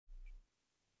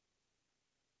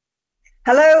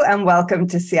Hello and welcome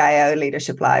to CIO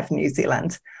Leadership Live New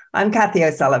Zealand. I'm Kathy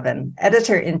O'Sullivan,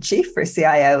 Editor-in-Chief for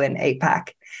CIO in APAC.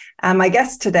 And my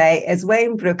guest today is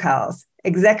Wayne Broekhals,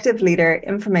 Executive Leader,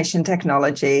 Information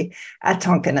Technology at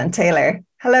Tonkin and Taylor.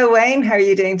 Hello, Wayne. How are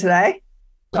you doing today?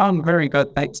 I'm very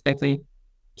good. Thanks, Kathy.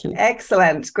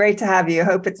 Excellent. Great to have you.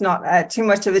 Hope it's not too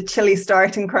much of a chilly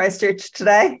start in Christchurch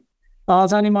today. Oh,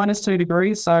 it's only -2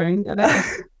 degrees, so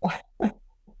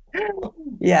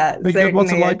Yeah, be good. What's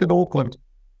it certainly. like in Auckland?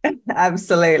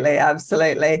 Absolutely,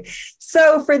 absolutely.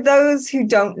 So, for those who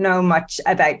don't know much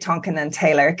about Tonkin and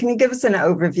Taylor, can you give us an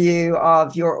overview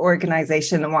of your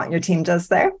organization and what your team does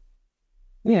there?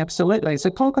 Yeah, absolutely.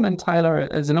 So Tonkin and Taylor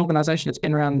is an organisation that's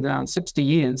been around 60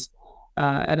 years,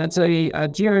 and it's a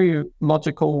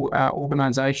geological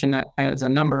organisation that has a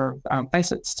number of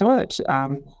facets to it.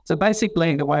 So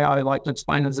basically, the way I like to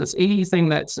explain is it's anything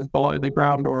that's below the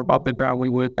ground or above the ground we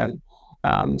work in.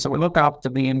 So we look after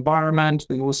the environment.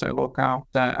 We also look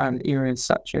after areas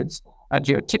such as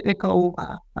geotechnical,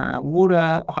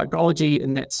 water, hydrology,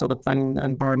 and that sort of thing.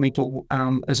 Environmental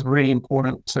is really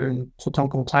important to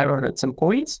Tonkin Taylor and its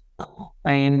employees.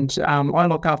 And I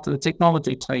look after the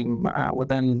technology team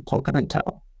within Tonkin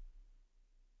Taylor.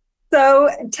 So,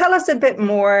 tell us a bit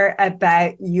more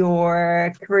about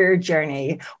your career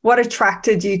journey. What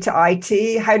attracted you to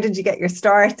IT? How did you get your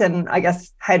start? And I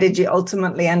guess, how did you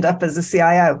ultimately end up as a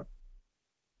CIO?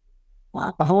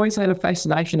 I've always had a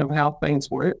fascination of how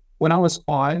things work. When I was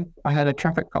 5, I had a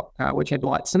traffic cop car which had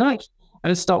lights in it. I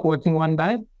just stopped working one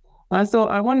day. I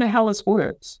thought, I wonder how this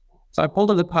works. So I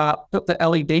pulled it apart, took the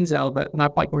LEDs out of it, and I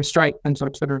plugged them straight into a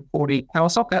 240 power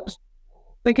socket,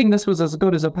 thinking this was as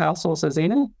good as a power source as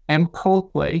any, and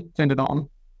promptly turned it on.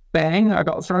 Bang, I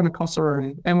got thrown across the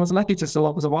room and was lucky to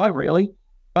still survive, really.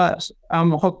 But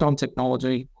I'm hooked on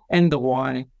technology and the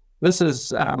why. This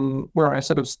is where I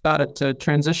sort of started to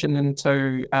transition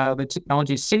into the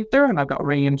technology sector, and I got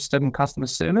really interested in customer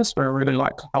service, where I really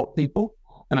like to help people.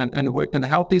 And I worked in the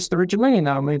help desk originally, and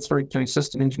then I moved through to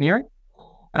system engineering.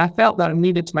 And I felt that I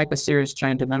needed to make a serious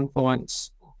change and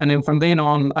influence. And then from then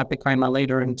on, I became a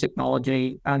leader in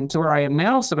technology, and to where I am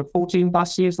now, sort of 14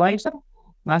 plus years later,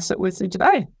 and I sit with you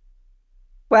today.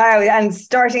 Wow, and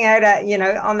starting out at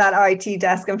on that IT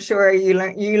desk, I'm sure you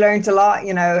learned a lot,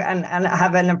 and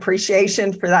have an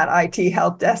appreciation for that IT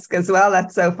help desk as well.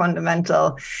 That's so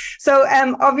fundamental. So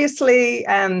obviously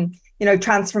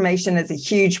transformation is a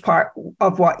huge part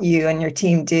of what you and your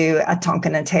team do at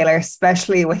Tonkin and Taylor,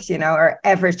 especially with our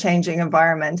ever-changing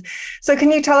environment. So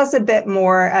can you tell us a bit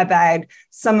more about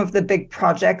some of the big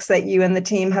projects that you and the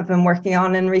team have been working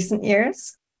on in recent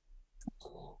years?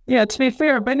 Yeah, to be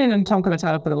fair, I've been in Tonkin and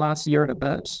Taylor for the last year and a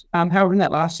bit. However, in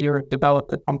that last year, I've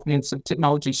developed a comprehensive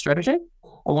technology strategy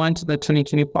aligned to the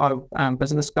 2025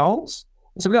 business goals.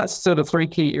 So we've got sort of 3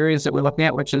 key areas that we're looking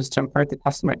at, which is to improve the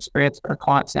customer experience for our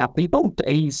clients and our people, to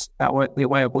ease their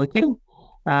way of working,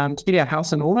 to get our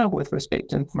house in order with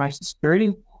respect to information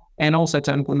security, and also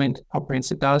to implement a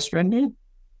comprehensive data strategy.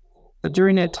 But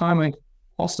during that time, we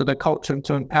fostered a culture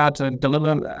to empower to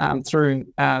deliver through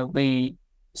the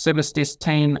service desk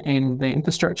team and the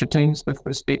infrastructure teams with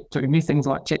respect to new things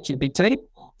like ChatGPT.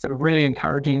 So we're really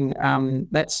encouraging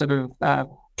that sort of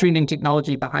trending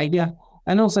technology behaviour.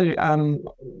 And also,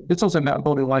 it's also about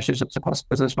building relationships across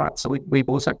business, right? So we've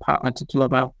also partnered to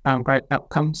deliver great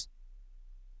outcomes.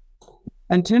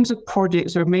 In terms of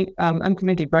projects, we've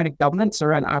implemented greater governance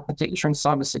around architecture and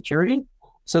cybersecurity.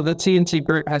 So the TNT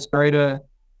group has greater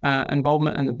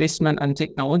involvement and investment in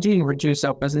technology and reduce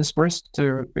our business risk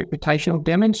to reputational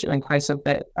damage in case of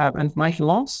that information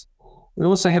loss. We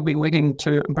also have been working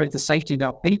to improve the safety of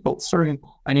our people through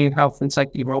a new health and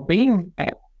safety wellbeing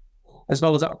app, as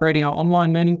well as upgrading our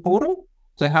online learning portal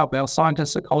to help our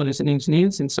scientists, psychologists, and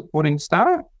engineers in supporting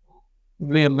staff.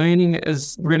 Their learning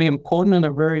is really important in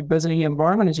a very busy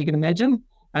environment, as you can imagine.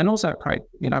 And also,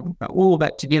 all of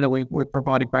that together, we've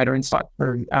provided greater insight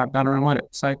for data analytics.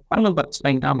 So quite a little bit's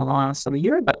been done in the last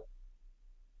year, but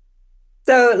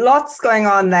so lots going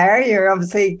on there. You're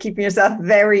obviously keeping yourself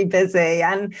very busy.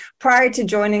 And prior to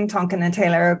joining Tonkin and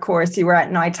Taylor, of course, you were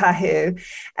at Naitahu.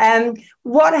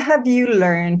 What have you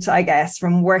learned, I guess,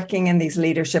 from working in these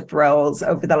leadership roles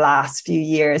over the last few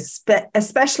years,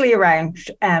 especially around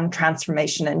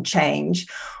transformation and change?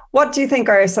 What do you think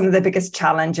are some of the biggest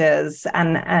challenges,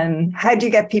 and how do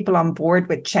you get people on board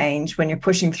with change when you're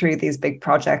pushing through these big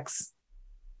projects?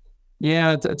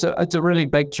 yeah, it's a really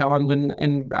big challenge,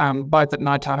 and both at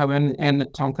Naitahu and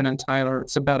at Tonkin and Taylor,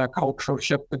 it's about a cultural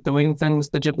shift of doing things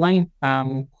digitally.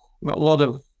 A lot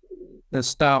of the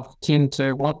staff tend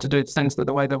to want to do things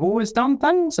the way they've always done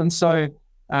things, and so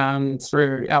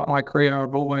Throughout my career,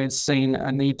 I've always seen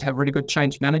a need to have really good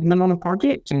change management on a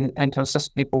project and to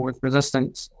assist people with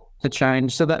resistance to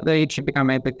change so that they actually become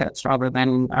advocates rather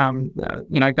than,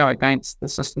 go against the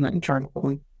system that you're trying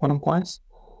to put in place.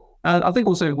 I think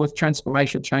also with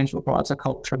transformation, change requires a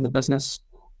culture in the business.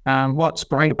 What's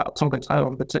great about Tonkin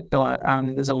in particular,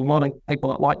 there's a lot of people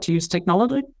that like to use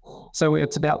technology. So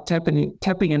it's about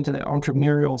tapping into that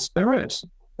entrepreneurial spirit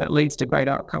that leads to great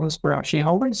outcomes for our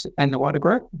shareholders and the wider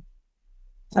group.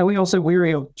 And we're also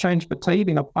wary of change fatigue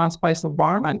in a fast-paced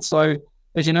environment. So,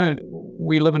 as you know,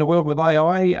 we live in a world with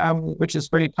AI, which is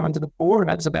really coming to the fore, and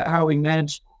it's about how we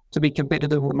manage to be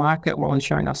competitive in the market while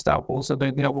ensuring our staff also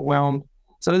don't get overwhelmed.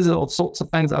 So these are all sorts of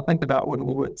things I think about when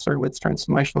we work through with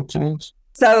transformational change.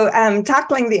 So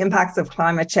tackling the impacts of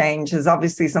climate change is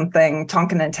obviously something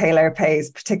Tonkin and Taylor pays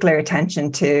particular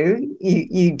attention to.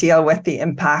 You deal with the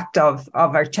impact of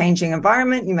our changing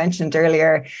environment. You mentioned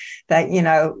earlier that,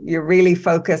 you're really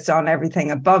focused on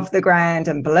everything above the ground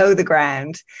and below the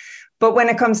ground. But when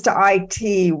it comes to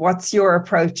IT, what's your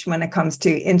approach when it comes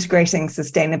to integrating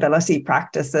sustainability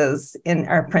practices in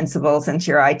our principles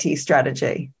into your IT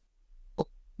strategy?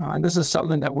 And this is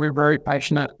something that we're very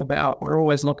passionate about. We're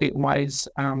always looking at ways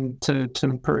to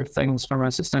improve things from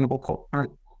a sustainable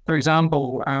footprint. For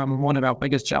example, one of our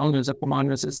biggest challenges at the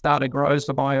moment is data grows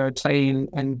for IoT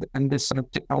and this sort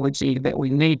of technology that we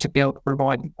need to be able to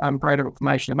provide greater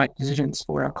information to make decisions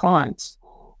for our clients.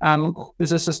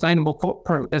 There's a sustainable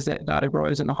footprint as that data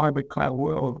grows in a hybrid cloud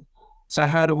world. So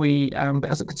how do we,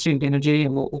 as it consumes energy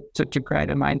and to create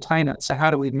and maintain it, so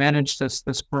how do we manage this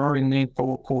growing need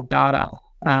for data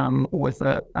with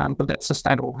that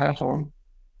sustainable platform?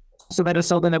 So that is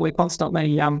something that we're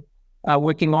constantly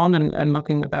working on and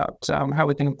looking about how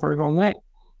we can improve on that.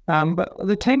 But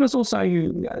the team is also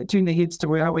tuning their heads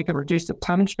to how we can reduce the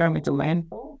tonnage going into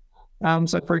landfill.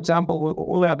 So, for example,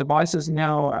 all our devices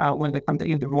now, when they come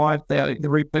to end of life, they're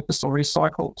repurposed or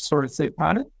recycled through a third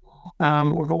party.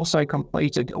 We've also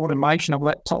completed automation of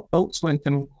laptop builds when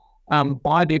can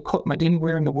buy the equipment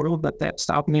anywhere in the world that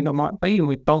staff member might be, and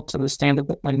we've built to the standard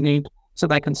that they need so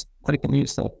they can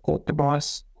use the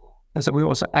device. And so we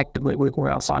also actively work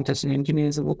with our scientists and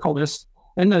engineers and ecologists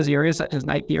in those areas such as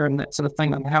Napier and that sort of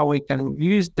thing, on how we can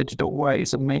use digital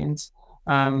ways and means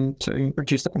to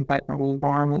reduce the impact on the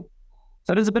environment.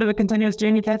 So it is a bit of a continuous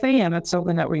journey, Kathy, and it's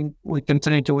something that we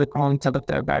continue to work on to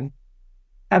lift our game.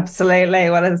 Absolutely.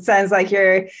 Well, it sounds like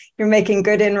you're making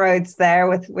good inroads there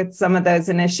with some of those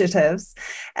initiatives.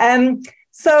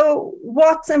 So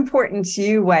what's important to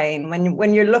you, Wayne,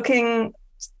 when you're looking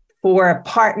for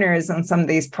partners on some of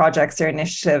these projects or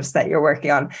initiatives that you're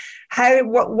working on?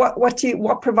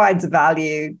 What provides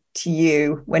value to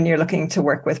you when you're looking to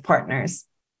work with partners?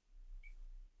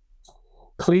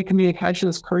 Clear communication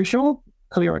is crucial.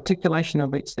 Clear articulation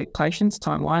of expectations,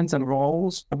 timelines, and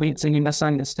roles prevents any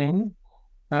misunderstanding.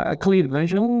 A clear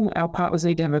vision. Our partners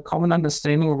need to have a common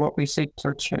understanding of what we seek to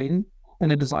achieve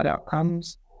and the desired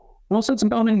outcomes. And also, it's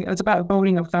about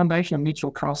building a foundation of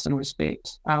mutual trust and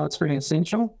respect. It's really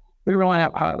essential. We rely on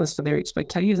our partners for their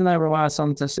expertise, and they rely on us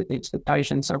to set the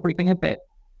expectations. So if we can have that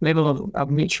level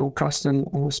of mutual trust and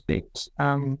respect,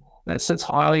 that sits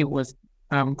highly with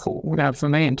for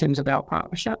me in terms of our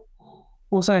partnership.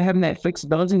 Also, having that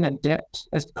flexibility and that depth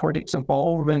as projects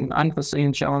evolve and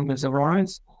unforeseen challenges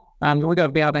arise. We've got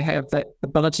to be able to have that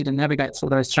ability to navigate through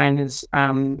those changes.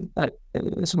 That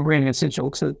is really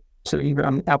essential to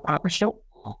our partnership.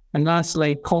 And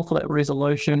lastly, conflict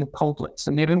resolution. Conflict's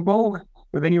inevitable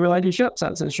with any relationship, so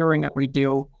it's ensuring that we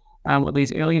deal with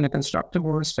these early in a constructive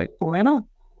or respectful manner.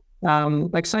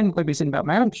 Like same could be said about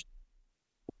marriage.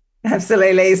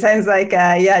 Absolutely. Sounds like,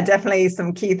 definitely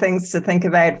some key things to think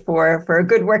about for a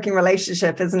good working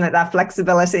relationship, isn't it? That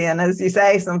flexibility. And as you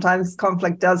say, sometimes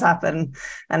conflict does happen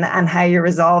and how you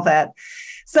resolve it.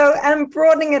 So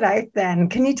broadening it out then,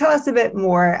 can you tell us a bit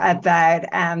more about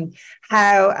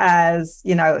how, as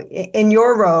you know, in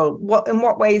your role, in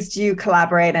what ways do you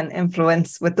collaborate and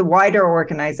influence with the wider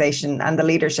organization and the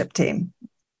leadership team?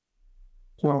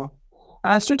 Well,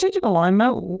 strategic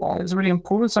alignment is really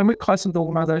important. So I work closely with the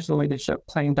organizational leadership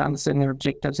team to understand their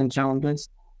objectives and challenges.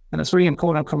 And it's really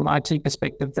important from an IT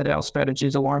perspective that our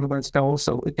strategies align with those goals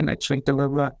so we can actually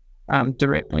deliver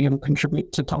directly and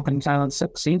contribute to Tonkin Taylor's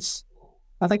success.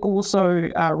 I think also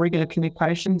regular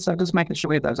communication. So just making sure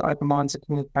we have those open lines of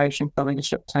communication for the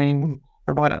leadership team,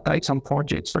 provide updates on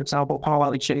projects, for example,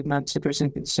 highlight achievements, addressing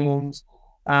concerns,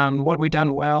 what have we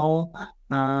done well,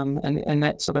 and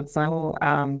that sort of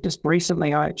thing. Just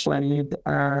recently, I actually led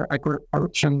a group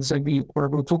functions where we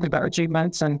were talking about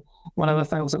achievements, and one of the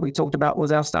things that we talked about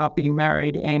was our staff being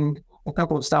married and a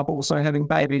couple of staff also having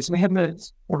babies. We have a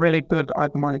really good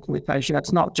open-minded communication.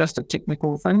 It's not just a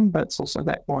technical thing, but it's also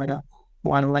that wider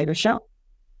leadership.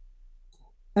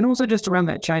 And also just around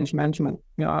that change management,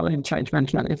 I learned change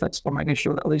management efforts by making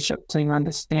sure that leadership team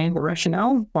understand the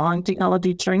rationale behind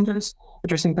technology changes,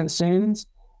 addressing concerns,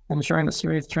 and ensuring a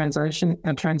smooth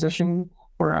transition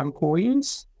for our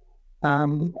employees.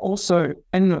 Also,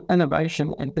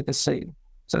 innovation and advocacy.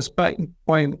 So it's by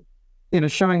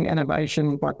showing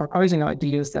innovation by proposing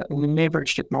ideas that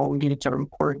leverage technology to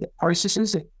improve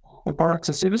processes and products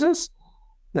and services.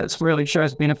 That really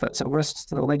shows benefits and risks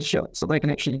to the leadership, so they can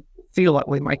actually feel like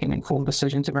we're making informed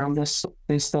decisions around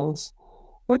these things.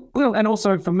 Well, and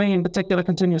also for me in particular,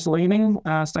 continuous learning,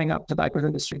 staying up to date with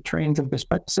industry trends and best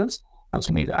practices, helps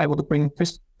me to be able to bring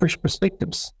fresh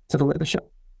perspectives to the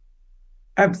leadership.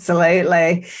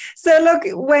 Absolutely. So look,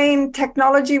 Wayne,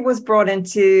 technology was brought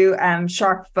into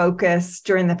sharp focus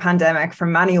during the pandemic for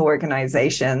many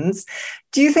organizations.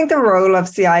 Do you think the role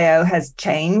of CIO has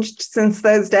changed since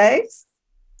those days?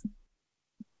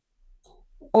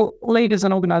 Well, leaders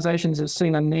and organizations have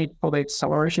seen a need for the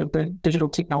acceleration of the digital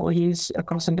technologies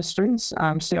across industries.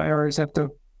 CIOs have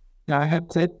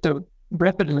to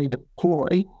rapidly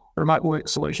deploy remote work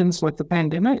solutions with the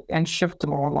pandemic and shift to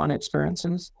more online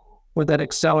experiences. With that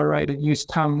accelerated use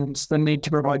comes the need to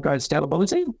provide greater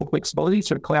scalability or flexibility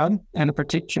through cloud and the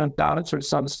protection of data through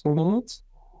cybersecurity.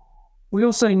 We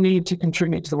also need to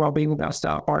contribute to the well-being of our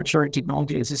staff by ensuring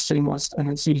technology is as seamless and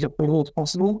as usable as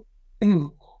possible.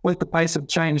 With the pace of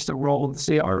change, the role of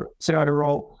the CIO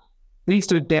role needs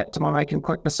to adapt to making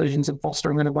quick decisions and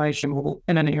fostering innovation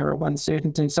in an era of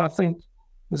uncertainty. So I think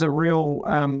there's a real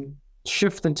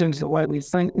shift in terms of the way we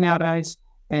think nowadays.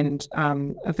 And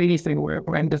if anything, we're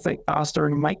going to think faster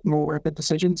and make more rapid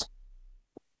decisions.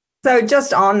 So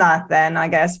just on that then, I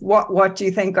guess, what do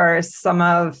you think are some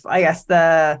of, I guess,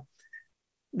 the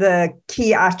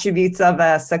key attributes of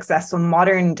a successful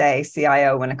modern day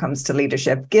CIO when it comes to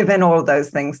leadership, given all those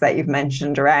things that you've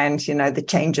mentioned around, the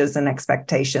changes and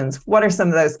expectations? What are some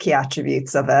of those key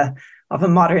attributes of a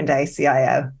modern day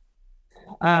CIO?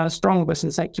 Strong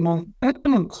business acumen,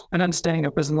 an understanding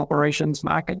of business operations,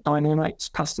 market dynamics,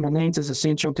 customer needs is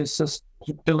essential to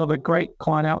deliver great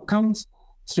client outcomes.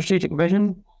 Strategic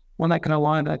vision, one that can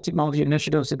align the technology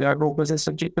initiatives to the overall business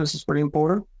objectives is really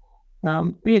important.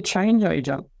 Be a change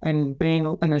agent and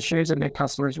being in the shoes of their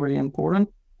customer is really important.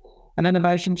 An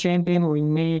innovation champion, we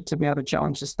need to be able to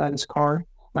challenge the status quo.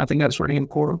 I think that's really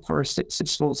important for a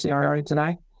successful CIO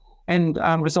today. And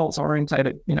results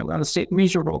orientated, set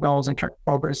measurable goals and track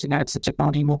progress, it's the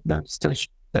technology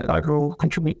that overall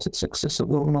contribute to the success of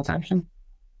the organization.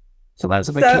 So that's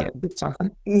a big key.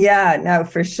 Yeah, no,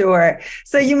 for sure.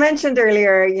 So you mentioned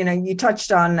earlier, you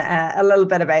touched on a little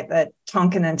bit about the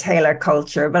Tonkin and Taylor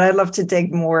culture, but I'd love to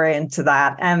dig more into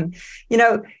that.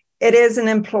 It is an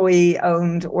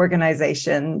employee-owned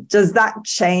organization. Does that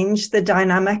change the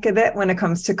dynamic of it when it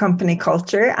comes to company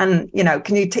culture? And,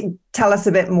 can you tell us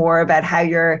a bit more about how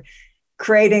you're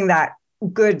creating that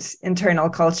good internal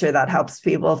culture that helps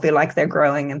people feel like they're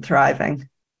growing and thriving?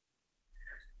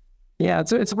 Yeah,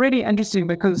 so it's really interesting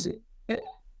because,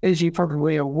 as you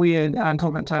probably are aware,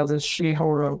 Tonkin Taylor is a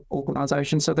shareholder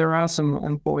organisation. So there are some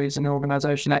employees in the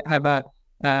organisation that have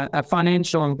a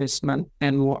financial investment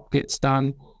in what gets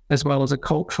done, as well as a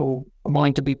cultural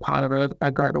wanting to be part of a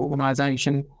great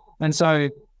organisation. And so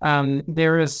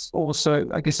there is also,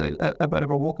 I guess, a bit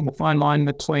of a walk in the fine line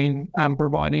between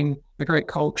providing a great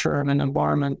culture and an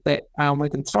environment that we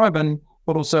can thrive in,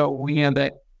 but also aware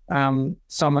that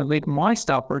some of my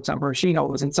staff, for example, are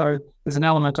shareholders. And so there's an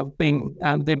element of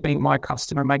them being my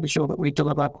customer, making sure that we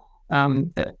deliver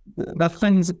the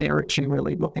things that they're actually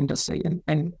really looking to see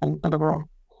and deliver on.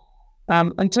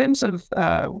 In terms of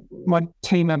my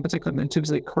team in particular, in terms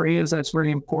of their careers, that's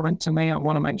really important to me. I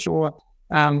want to make sure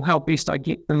how best I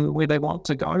get them where they want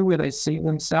to go, where they see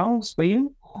themselves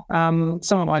being. Some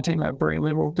of my team have very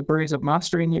liberal degrees of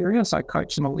mastery in the area, so I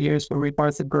coach them all the years where we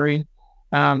both agree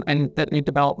and that need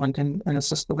development and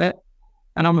assist with that.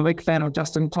 And I'm a big fan of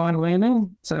just-in-time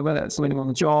learning, so whether it's learning on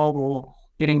the job or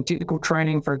getting technical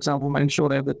training, for example, making sure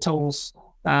they have the tools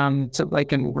so they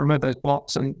can remove those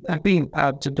blocks and be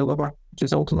empowered to deliver, which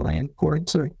is ultimately important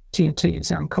to TNT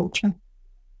as our culture.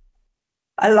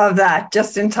 I love that.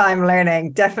 Just in time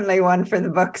learning, definitely one for the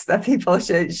books that people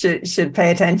should pay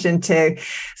attention to.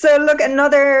 So look,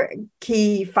 another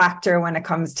key factor when it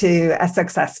comes to a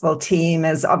successful team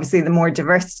is obviously the more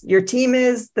diverse your team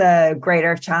is, the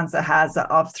greater chance it has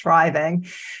of thriving.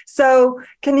 So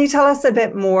can you tell us a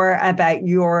bit more about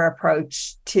your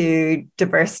approach to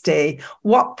diversity?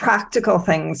 What practical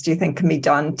things do you think can be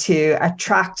done to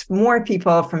attract more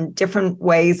people from different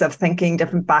ways of thinking,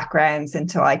 different backgrounds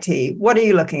into IT? What are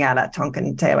you looking at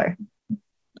Tonkin, Taylor?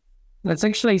 It's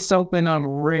actually something I'm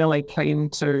really keen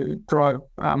to drive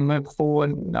move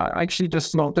forward. I actually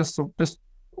just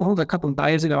a couple of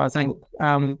days ago, I think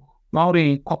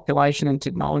Māori population in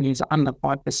technology is under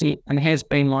 5% and has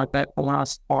been like that for the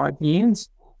last 5 years.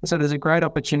 So there's a great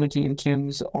opportunity in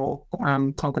terms of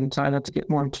Tonkin Taylor to get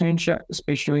more internship,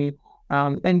 especially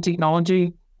in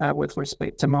technology with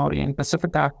respect to Māori and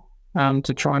Pacifica,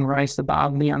 to try and raise the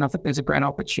bar there. And I think there's a great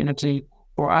opportunity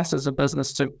for us as a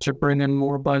business to bring in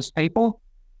more of those people.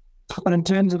 But in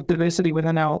terms of diversity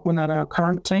within our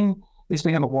current team, we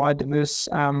have a wide, diverse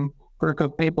group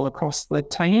of people across the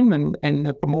team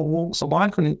and from all walks of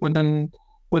life and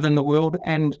within the world.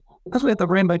 And because we're the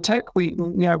Rainbow Tech, we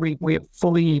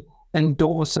fully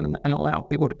endorse and allow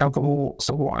people to come from all walks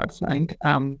of life. And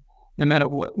no matter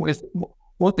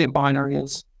what their binary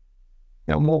is,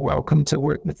 more welcome to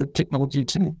work with the technology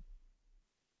team.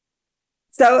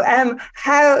 So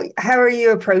how are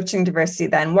you approaching diversity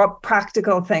then? What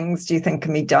practical things do you think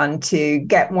can be done to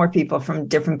get more people from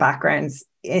different backgrounds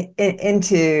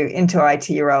into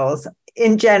IT roles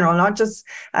in general, not just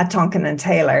at Tonkin and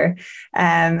Taylor?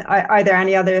 Are there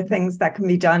any other things that can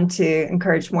be done to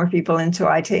encourage more people into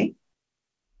IT?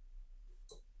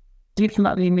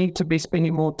 Definitely need to be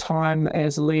spending more time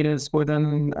as leaders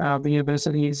within the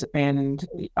universities, and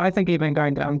I think even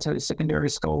going down to secondary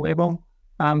school level.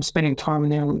 Spending time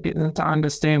there and getting them to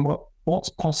understand what's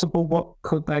possible, what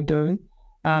could they do.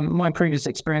 My previous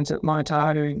experience at Mai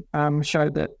Tahu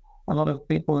showed that a lot of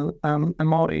people and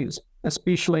Māoris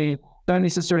especially don't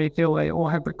necessarily feel they all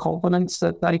have the confidence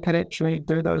that they could actually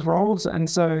do those roles. And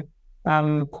so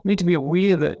need to be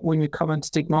aware that when you come into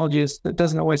technologies, it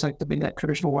doesn't always have to be that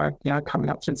traditional way,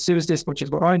 coming up to the service desk, which is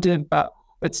what I did, but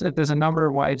there's a number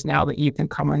of ways now that you can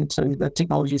come into the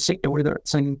technology sector, whether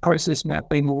it's in process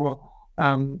mapping or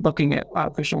looking at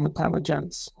artificial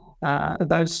intelligence.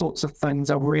 Those sorts of things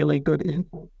are really good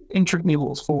entry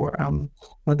levels for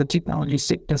the technology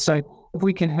sector. So if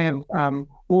we can have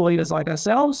more leaders like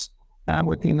ourselves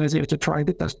working in those areas to try and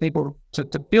get those people to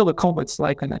build the confidence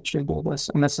they can actually do this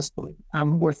and assist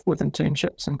them with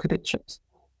internships and cadetships.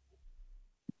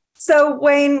 So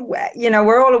Wayne,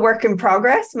 we're all a work in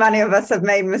progress. Many of us have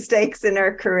made mistakes in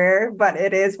our career, but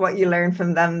it is what you learn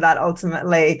from them that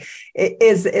ultimately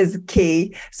is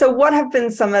key. So what have been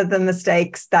some of the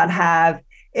mistakes that have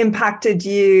impacted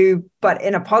you, but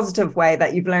in a positive way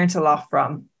that you've learned a lot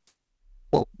from?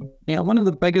 Well, one of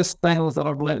the biggest things that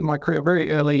I've learned in my career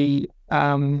very early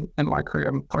in my career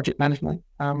in project management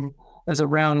is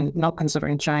around not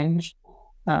considering change.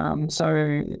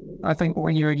 So I think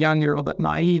when you're young, you're a bit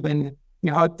naive and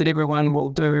you hope that everyone will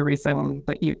do everything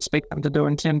that you expect them to do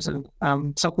in terms of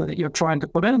something that you're trying to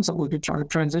put in, something you're trying to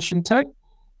transition to.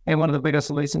 And one of the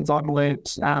biggest lessons I've learned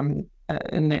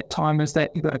in that time is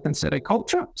that you've got to consider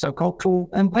culture, so cultural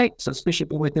impacts, especially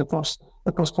working across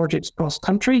projects across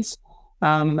countries,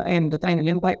 and the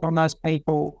impact on those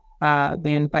people, the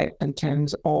impact in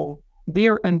terms of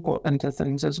their input into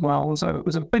things as well. So it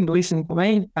was a big lesson for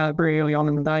me very early on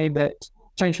in the day that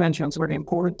change management is really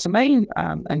important to me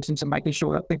in terms of making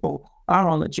sure that people are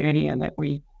on the journey and that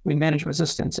we manage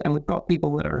resistance. And we've got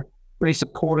people that are really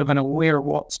supportive and aware of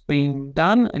what's being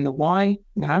done and the why,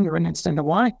 they're understand the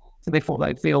why. So therefore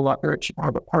they feel like they're actually part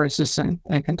of a process and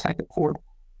can take it forward.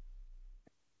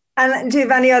 And do you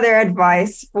have any other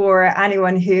advice for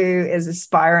anyone who is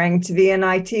aspiring to be an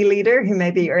IT leader, who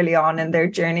may be early on in their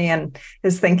journey and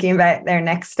is thinking about their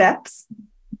next steps?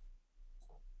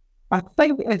 I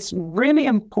think it's really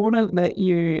important that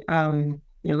you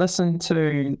listen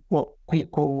to what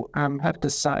people have to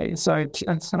say. So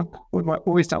we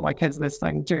always tell my kids this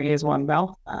thing, two ears, one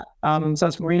mouth. So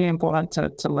it's really important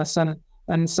to listen.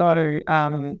 And so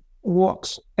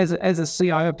what as a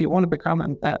CIO, if you want to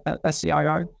become a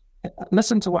CIO,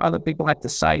 listen to what other people have to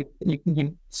say. You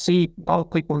can see other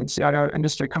people in the CIO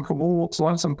industry come from all walks of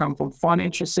life. Some come from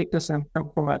financial sector, some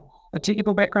come from a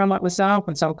technical background like myself,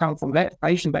 and some come from that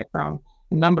Asian background.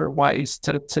 A number of ways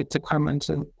to come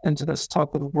into this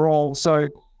type of role. So,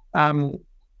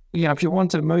 if you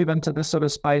want to move into this sort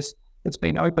of space, it's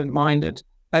been open-minded,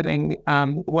 having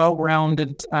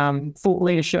well-rounded thought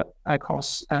leadership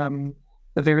across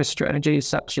the various strategies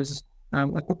such as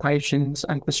applications,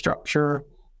 infrastructure,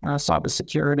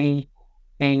 cybersecurity,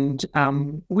 and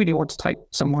where do you want to take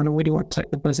someone, or where do you want to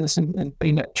take the business, and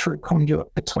being that true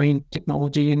conduit between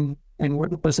technology and what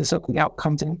the business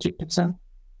outcomes and objectives are.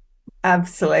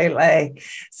 Absolutely.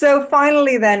 So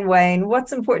finally then, Wayne,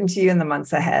 what's important to you in the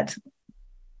months ahead?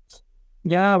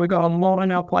 Yeah, we've got a lot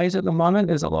on our plate at the moment.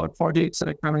 There's a lot of projects that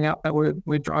are coming up that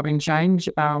we're driving change.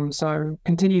 So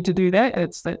continue to do that.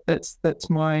 That's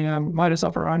my modus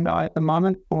operandi at the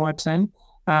moment for my team.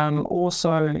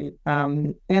 Also,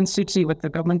 and certainly with the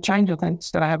government change, I think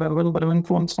it's going to have a little bit of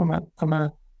influence from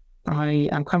a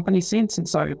company sense. And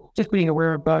so just being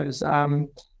aware of those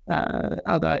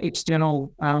other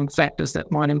external factors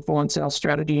that might influence our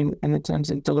strategy and the terms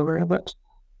of delivery of it.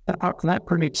 Apart from that,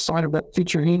 pretty excited about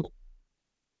future ahead.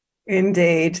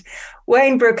 Indeed.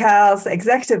 Wayne Broekhals,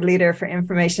 Executive Leader for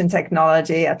Information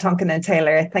Technology at Tonkin &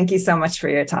 Taylor. Thank you so much for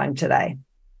your time today.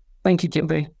 Thank you,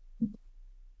 Kimberly.